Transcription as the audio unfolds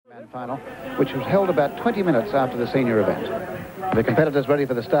final, which was held about 20 minutes after the senior event. The competitors ready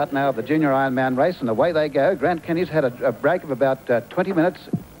for the start now of the junior Ironman race, and away they go. Grant Kenny's had a break of about 20 minutes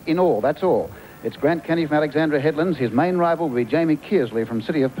in all, that's all. It's Grant Kenny from Alexandra Headlands. His main rival will be Jamie Kearsley from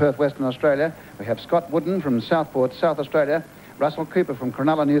City of Perth, Western Australia. We have Scott Wooden from Southport, South Australia. Russell Cooper from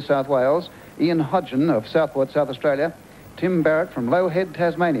Cronulla, New South Wales. Ian Hodgson of Southport, South Australia. Tim Barrett from Low Head,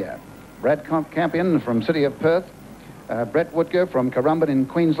 Tasmania. Brad Campion from City of Perth. Brett Woodger from Currumbin in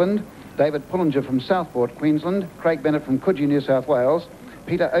Queensland. David Pullinger from Southport, Queensland. Craig Bennett from Coogee, New South Wales.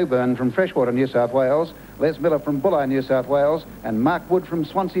 Peter Oburn from Freshwater, New South Wales. Les Miller from Bulli, New South Wales. And Mark Wood from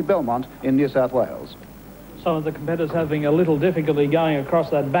Swansea Belmont in New South Wales. Some of the competitors having a little difficulty going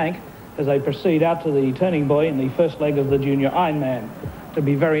across that bank as they proceed out to the turning buoy in the first leg of the junior Ironman. It'll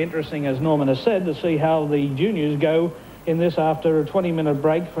be very interesting, as Norman has said, to see how the juniors go in this after a 20-minute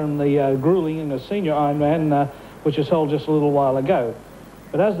break from the grueling in the senior Ironman, which was held just a little while ago.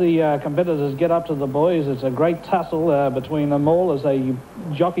 But as the competitors get up to the buoys, it's a great tussle between them all as they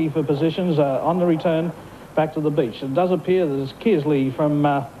jockey for positions on the return back to the beach. It does appear that it's Kearsley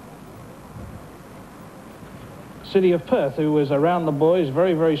from City of Perth who is around the buoys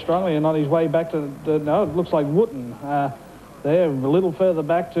very, very strongly and on his way back to no, it looks like Wooten. There, a little further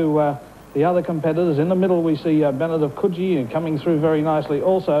back to the other competitors. In the middle we see Bennett of Coogee coming through very nicely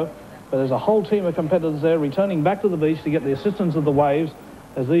also. But there's a whole team of competitors there returning back to the beach to get the assistance of the waves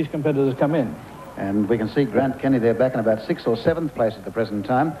as these competitors come in. And we can see Grant Kenny there back in about 6th or 7th place at the present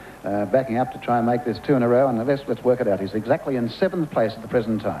time, backing up to try and make this 2 in a row. And let's work it out. He's exactly in 7th place at the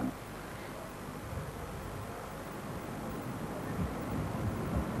present time.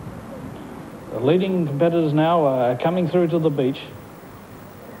 The leading competitors now are coming through to the beach.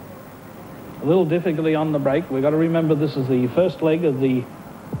 A little difficulty on the break. We've got to remember this is the first leg of the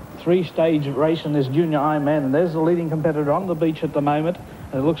 3-stage race in this junior Ironman, and there's the leading competitor on the beach at the moment.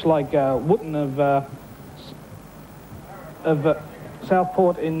 And it looks like Wooten of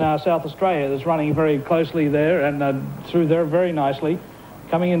Southport in South Australia that's running very closely there and through there very nicely.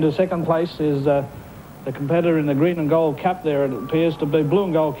 Coming into second place is the competitor in the green and gold cap there. It appears to be blue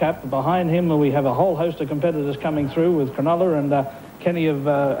and gold cap. Behind him we have a whole host of competitors coming through with Cronulla, and Kenny of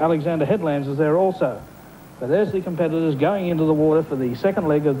Alexander Headlands is there also. So there's the competitors going into the water for the second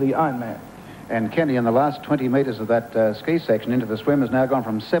leg of the Ironman. And Kenny, in the last 20 metres of that ski section into the swim, has now gone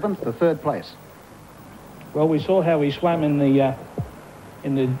from 7th to 3rd place. Well, we saw how he swam in the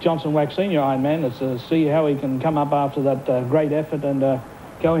Johnson Wax Senior Ironman. Let's see how he can come up after that great effort and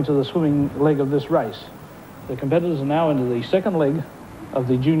go into the swimming leg of this race. The competitors are now into the second leg of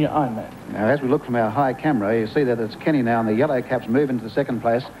the junior Ironman. Now, as we look from our high camera, you see that it's Kenny now, and the yellow caps move into the second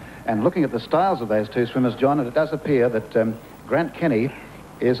place. And looking at the styles of those two swimmers, John, it does appear that Grant Kenny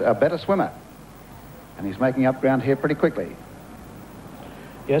is a better swimmer. And he's making up ground here pretty quickly.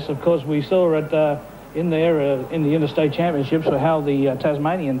 Yes, of course, we saw it in there in the Interstate Championships how the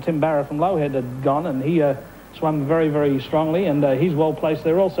Tasmanian Tim Barrett from Low Head had gone, and he swam very, very strongly, and he's well placed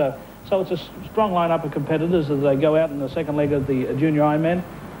there also. So it's a strong lineup of competitors as they go out in the second leg of the junior Ironman.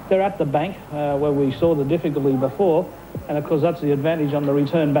 They're at the bank where we saw the difficulty before, and of course that's the advantage on the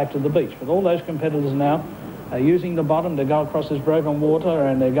return back to the beach. But all those competitors now are using the bottom to go across this broken water,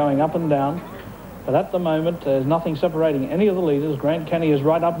 and they're going up and down. But at the moment there's nothing separating any of the leaders. Grant Kenny is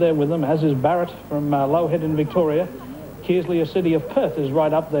right up there with them, as is Barrett from Low Head in Victoria. Kearsley of City of Perth is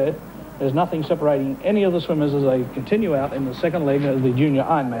right up there. There's nothing separating any of the swimmers as they continue out in the second leg of the junior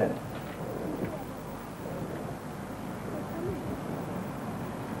Ironman.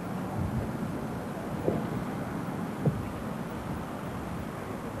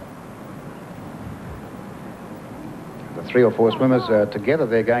 The 3 or 4 swimmers together,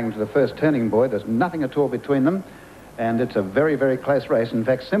 they're going to the first turning buoy. There's nothing at all between them, and it's a very, very close race. In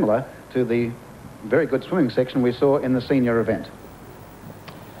fact, similar to the very good swimming section we saw in the senior event.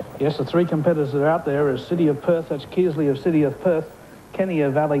 Yes, the 3 competitors that are out there is City of Perth, that's Kearsley of City of Perth, Kenny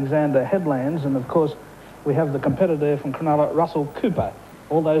of Alexander Headlands, and of course we have the competitor from Cronulla, Russell Cooper.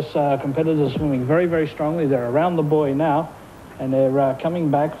 All those competitors are swimming very, very strongly. They're around the buoy now, and they're coming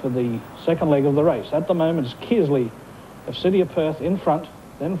back for the second leg of the race. At the moment it's Kearsley of City of Perth in front,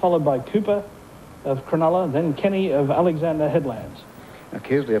 then followed by Cooper of Cronulla, then Kenny of Alexander Headlands. Now,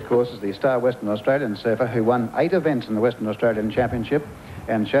 Kearsley, of course, is the star Western Australian surfer who won 8 events in the Western Australian Championship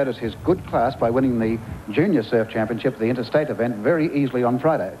and showed us his good class by winning the Junior Surf Championship, the interstate event, very easily on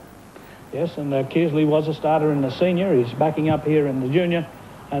Friday. Yes, and Kearsley was a starter in the senior. He's backing up here in the junior,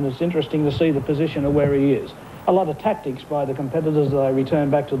 and it's interesting to see the position of where he is. A lot of tactics by the competitors as they return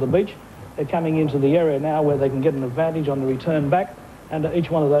back to the beach. They're coming into the area now where they can get an advantage on the return back, and each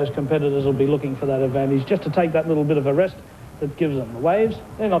one of those competitors will be looking for that advantage just to take that little bit of a rest that gives them. The waves,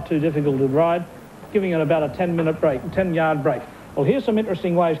 they're not too difficult to ride, giving it about a 10-minute break, 10-yard break. Well, here's some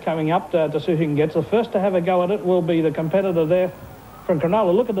interesting waves coming up to see who can get. The first to have a go at it will be the competitor there from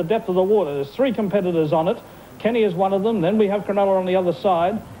Cronulla. Look at the depth of the water. There's 3 competitors on it. Kenny is one of them. Then we have Cronulla on the other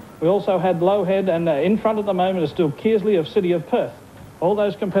side. We also had Lowhead, and in front at the moment is still Kearsley of City of Perth. All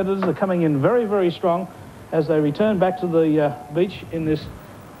those competitors are coming in very, very strong as they return back to the beach in this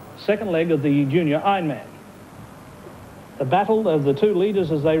second leg of the junior Ironman. The battle of the 2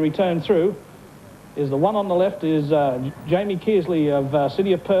 leaders as they return through is the one on the left is Jamie Kearsley of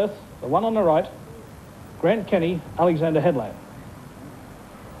City of Perth. The one on the right, Grant Kenny, Alexander Headland.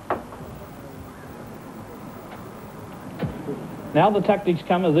 Now the tactics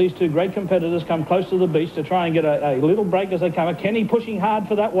come as these 2 great competitors come close to the beach to try and get a little break as they come. Kenny pushing hard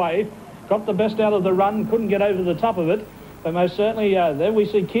for that wave, got the best out of the run, couldn't get over the top of it. But most certainly, there we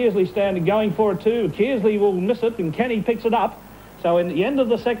see Kearsley standing, going for it too. Kearsley will miss it, and Kenny picks it up. So in the end of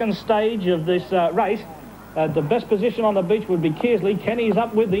the second stage of this race, the best position on the beach would be Kearsley. Kenny's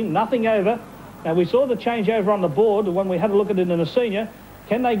up with him, nothing over. Now, we saw the change over on the board when we had a look at it in the senior.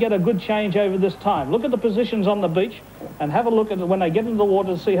 Can they get a good change over this time? Look at the positions on the beach and have a look at it when they get into the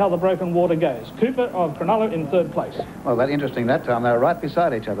water to see how the broken water goes. Cooper of Cronulla in 3rd place. Well, that's interesting that time. They were right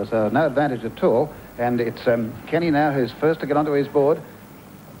beside each other, so no advantage at all. And it's Kenny now who's first to get onto his board.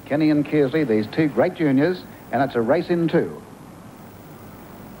 Kenny and Kearsley, these 2 great juniors, and it's a race in 2.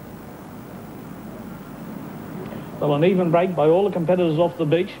 Well, an even break by all the competitors off the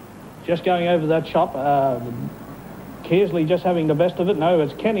beach. Just going over that chop. Kearsley just having the best of it. No,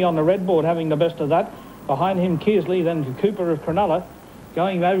 it's Kenny on the red board having the best of that. Behind him, Kearsley, then Cooper of Cronulla,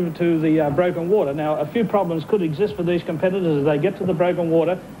 going over to the broken water. Now, a few problems could exist for these competitors as they get to the broken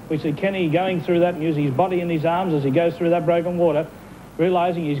water. We see Kenny going through that and using his body and his arms as he goes through that broken water,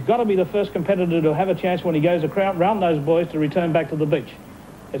 realising he's got to be the first competitor to have a chance when he goes around those boys to return back to the beach.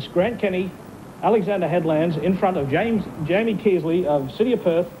 It's Grant Kenny, Alexander Headlands in front of Jamie Kearsley of City of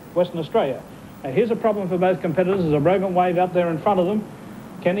Perth, Western Australia. Now, here's a problem for both competitors. There's a broken wave out there in front of them.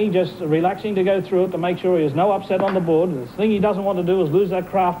 Kenny just relaxing to go through it to make sure he has no upset on the board. The thing he doesn't want to do is lose that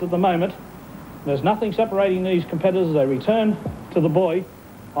craft at the moment. There's nothing separating these competitors as they return to the buoy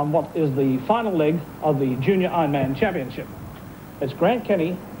on what is the final leg of the Junior Ironman Championship. It's Grant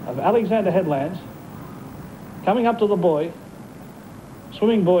Kenny of Alexander Headlands coming up to the buoy.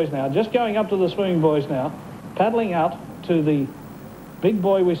 Swimming boys now, just going up to the swimming boys now, paddling out to the big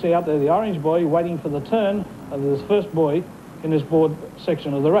buoy we see out there, the orange buoy, waiting for the turn of this first buoy in this board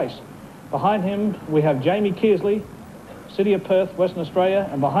section of the race. Behind him, we have Jamie Kearsley, City of Perth, Western Australia,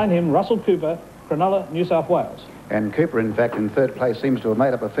 and behind him, Russell Cooper, Cronulla, New South Wales. And Cooper, in fact, in 3rd place, seems to have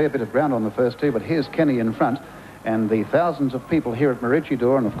made up a fair bit of ground on the first 2, but here's Kenny in front, and the thousands of people here at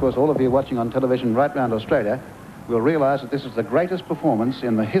Maroochydore, and of course all of you watching on television right round Australia, will realise that this is the greatest performance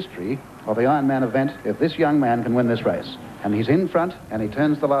in the history of the Ironman event if this young man can win this race. And he's in front, and he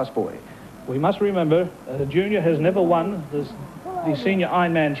turns the last buoy. We must remember the junior has never won the Senior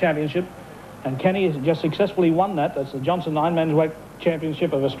Ironman Championship, and Kenny has just successfully won that. That's the Johnson Ironman Weight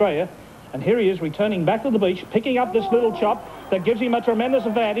Championship of Australia. And here he is returning back to the beach, picking up this little chop that gives him a tremendous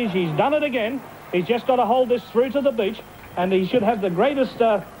advantage. He's done it again. He's just got to hold this through to the beach, and he should have the greatest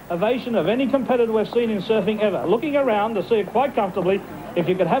ovation of any competitor we've seen in surfing ever. Looking around to see it quite comfortably, if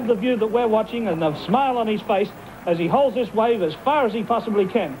you could have the view that we're watching and a smile on his face as he holds this wave as far as he possibly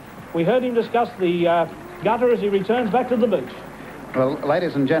can. We heard him discuss the gutter as he returns back to the beach. Well,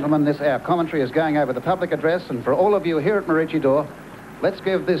 ladies and gentlemen, our commentary is going over the public address, and for all of you here at Maroochydore, let's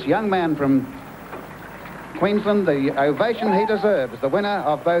give this young man from Queensland the ovation he deserves, the winner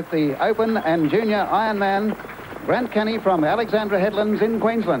of both the Open and Junior Ironman, Grant Kenny from Alexandra Headlands in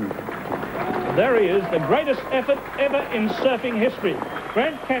Queensland. There he is, the greatest effort ever in surfing history.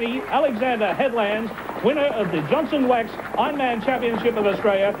 Grant Kenny, Alexander Headlands, winner of the Johnson Wax Ironman Championship of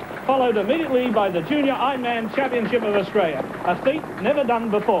Australia, followed immediately by the Junior Ironman Championship of Australia, a feat never done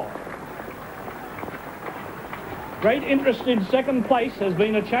before. Great interest in 2nd place has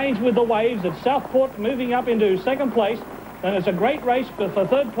been a change with the waves at Southport moving up into 2nd place, and it's a great race for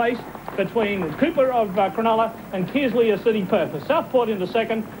 3rd place between Cooper of Cronulla and Kearsley of City Perth. Southport into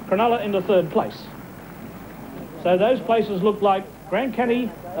 2nd, Cronulla into 3rd place. So those places look like Grant Kenny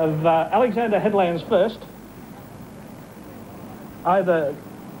of Alexander Headlands first, either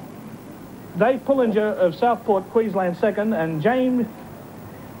Dave Pullinger of Southport, Queensland 2nd, and James.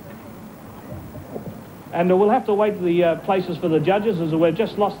 And we'll have to wait the places for the judges as we've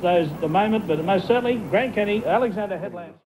just lost those at the moment, but most certainly Grant Kenny, Alexander Headlands.